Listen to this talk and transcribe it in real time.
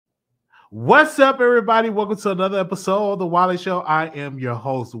What's up, everybody? Welcome to another episode of the Wiley Show. I am your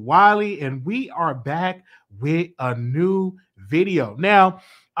host, Wiley, and we are back with a new video. Now,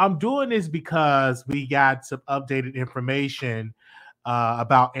 I'm doing this because we got some updated information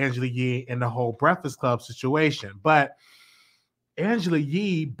about Angela Yee and the whole Breakfast Club situation. But Angela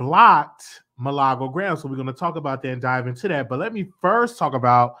Yee blocked Milagro Graham, so we're going to talk about that and dive into that. But let me first talk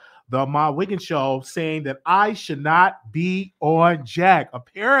about the Armon Wiggins show saying that I should not be on Jack.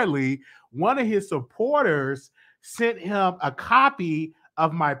 Apparently, one of his supporters sent him a copy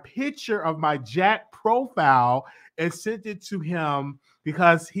of my picture of my Jack profile and sent it to him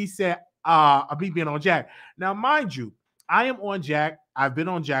because he said, me being on Jack. Now, mind you, I am on Jack. I've been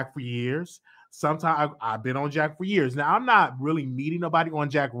on Jack for years. Sometimes I've been on Jack for years. Now, I'm not really meeting nobody on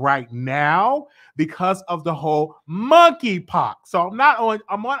Jack right now because of the whole monkeypox. So I'm not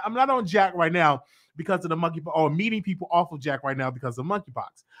on Jack right now because of the monkeypox, or meeting people off of Jack right now because of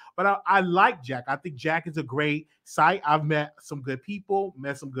monkeypox. But I like Jack. I think Jack is a great site. I've met some good people,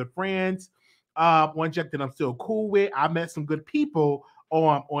 met some good friends on Jack that I'm still cool with. I met some good people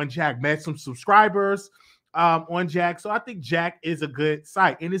on Jack, met some subscribers on Jack. So I think Jack is a good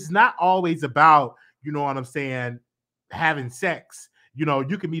site. And it's not always about, you know what I'm saying, having sex. You know,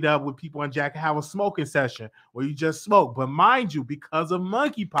 you can meet up with people on Jack and have a smoking session where you just smoke. But mind you, because of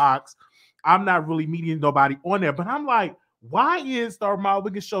monkeypox, I'm not really meeting nobody on there. But I'm like, why is the Armon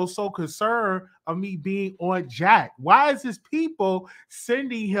Wiggins show so concerned of me being on Jack? Why is his people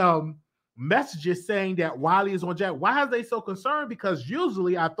sending him messages saying that Wiley is on Jack? Why are they so concerned? Because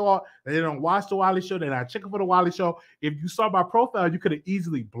usually I thought that they don't watch the Wiley show, they're not checking for the Wiley show. If you saw my profile, you could have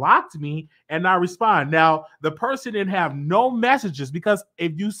easily blocked me and not respond. Now, the person didn't have no messages, because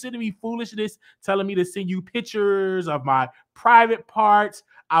if you send me foolishness telling me to send you pictures of my private parts,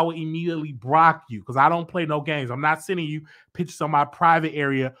 I will immediately block you, because I don't play no games. I'm not sending you pictures of my private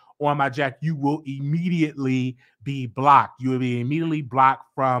area on my Jack. You will immediately be blocked. You will be immediately blocked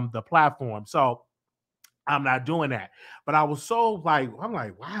from the platform. So I'm not doing that. But I was so I'm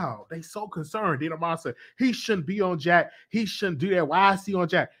like, wow, they so concerned. Dina Mom said he shouldn't be on Jack. He shouldn't do that. Why is he on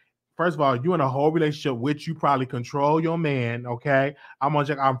Jack? First of all, you're in a whole relationship which you probably control your man, okay? I'm on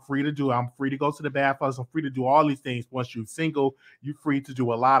Jack. I'm free to do it. I'm free to go to the bathhouse. I'm free to do all these things. Once you're single, you're free to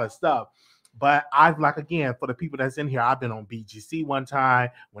do a lot of stuff. But again, for the people that's in here, I've been on BGC one time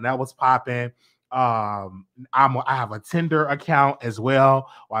when that was popping. I have a Tinder account as well,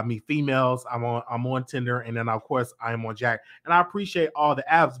 where I meet females. I'm on Tinder, and then of course I am on Jack. And I appreciate all the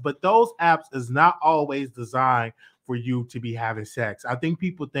apps, but those apps is not always designed for you to be having sex. I think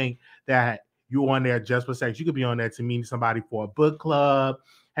people think that you're on there just for sex. You could be on there to meet somebody for a book club,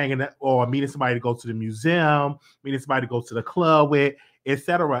 hanging out, or meeting somebody to go to the museum, meeting somebody to go to the club with,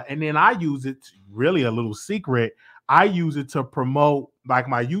 etc. And then I use it, really a little secret, I use it to promote like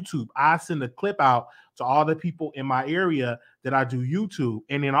my YouTube. I send a clip out to all the people in my area that I do YouTube.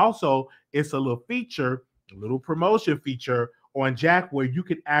 And then also it's a little feature, a little promotion feature on Jack, where you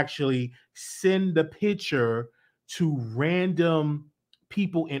can actually send the picture to random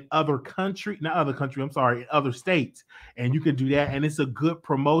people in other states. And you can do that. And it's a good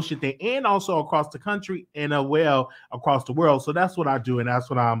promotion thing. And also across the country and across the world. So that's what I do. And that's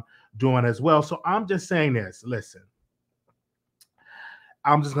what I'm doing as well. So I'm just saying this. Listen,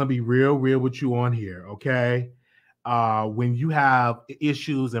 I'm just going to be real with you on here. Okay. When you have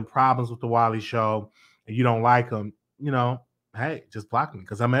issues and problems with the Wiley show and you don't like them, hey, just block me,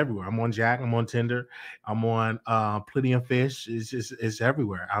 because I'm everywhere. I'm on Jack. I'm on Tinder. I'm on Plenty of Fish. It's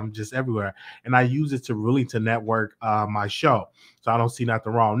everywhere. I'm just everywhere. And I use it to network my show. So I don't see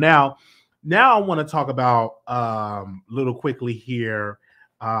nothing wrong. Now I want to talk about little quickly here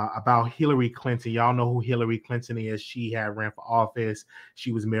about Hillary Clinton. Y'all know who Hillary Clinton is. She had ran for office.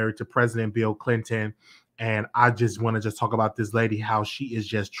 She was married to President Bill Clinton. And I just want to just talk about this lady, how she is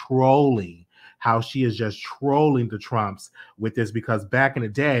just trolling the Trumps with this, because back in the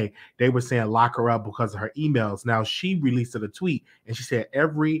day, they were saying lock her up because of her emails. Now she released a tweet and she said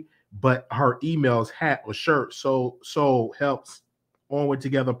but her emails, hat or shirt, so helps onward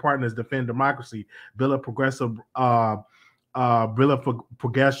together partners defend democracy, build a progressive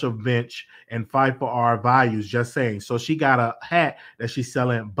bench and fight for our values. Just saying. So she got a hat that she's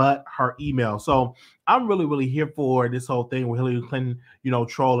selling, but her email. So I'm really here for this whole thing with Hillary Clinton,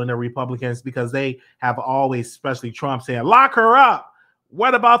 trolling the Republicans, because they have always, especially Trump, saying lock her up.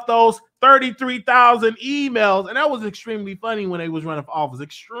 What about those 33,000 emails? And that was extremely funny when they was running for office.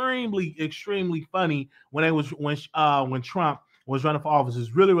 Extremely funny when Trump was running for office.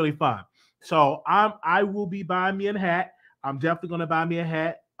 It's really fun. So I will be buying me a hat. I'm definitely going to buy me a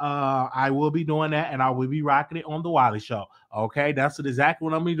hat I will be doing that, and I will be rocking it on the Wiley Show. Okay, that's exactly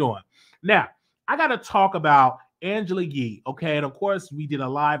what I'm gonna be doing. Now, I gotta talk about Angela Yee. Okay, and of course, we did a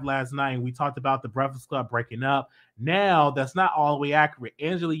live last night, and we talked about the Breakfast Club breaking up. Now, that's not all the way accurate.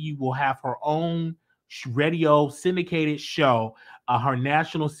 Angela Yee will have her own radio syndicated show, her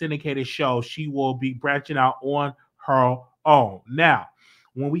national syndicated show. She will be branching out on her own. Now,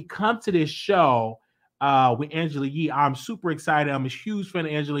 when we come to this show with Angela Yee, I'm super excited. I'm a huge fan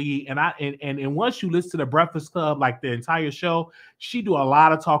of Angela Yee, and once you listen to the Breakfast Club, like the entire show, she do a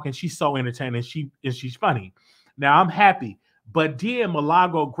lot of talking. She's so entertaining. She's funny. Now I'm happy, but then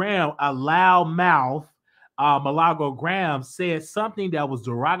Milagro Graham, a loud mouth, Milagro Graham said something that was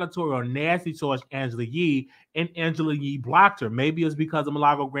derogatory or nasty towards Angela Yee, and Angela Yee blocked her. Maybe it's because of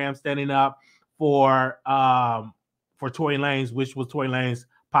Milagro Graham standing up for Tory Lanez, which was Tory Lanez,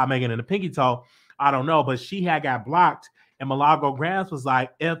 Pop Megan, and the Pinky Toe. I don't know, but she had got blocked, and Milagro Graham was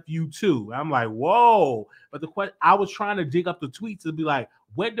like, "F you too." I'm like, whoa. But the question, I was trying to dig up the tweets to be like,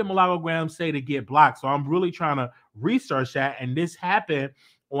 what did Milagro Graham say to get blocked? So I'm really trying to research that, and this happened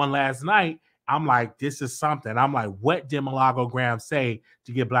on last night. I'm like, this is something. I'm like, what did Milagro Graham say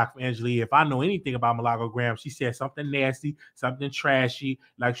to get blocked from Angela Yee? If I know anything about Milagro Graham, she said something nasty, something trashy,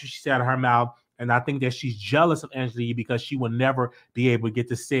 like she said out of her mouth. And I think that she's jealous of Angela Yee because she will never be able to get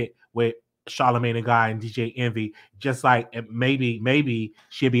to sit with Charlamagne the Guy and DJ Envy, just like maybe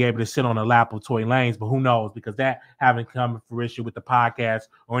she'll be able to sit on the lap of Tory Lanez, but who knows, because that haven't come to fruition with the podcast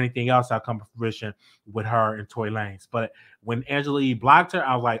or anything else that come to fruition with her and Tory Lanez. But when Angela Yee blocked her,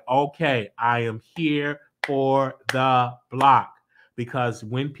 I was like, okay, I am here for the block, because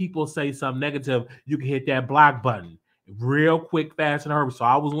when people say something negative, you can hit that block button real quick, fast, and hurry. So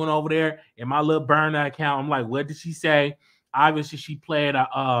I went over there in my little burner account. I'm like, what did she say? Obviously, she played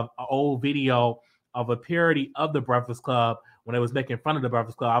a old video of a parody of the Breakfast Club when they was making fun of the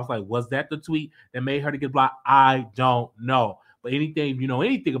Breakfast Club. I was like, was that the tweet that made her to get blocked? I don't know. But anything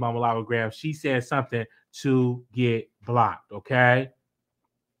about Milagro Graham, she said something to get blocked, okay?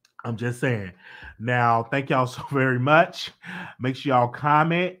 I'm just saying. Now, thank y'all so very much. Make sure y'all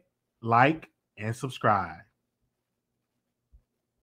comment, like, and subscribe.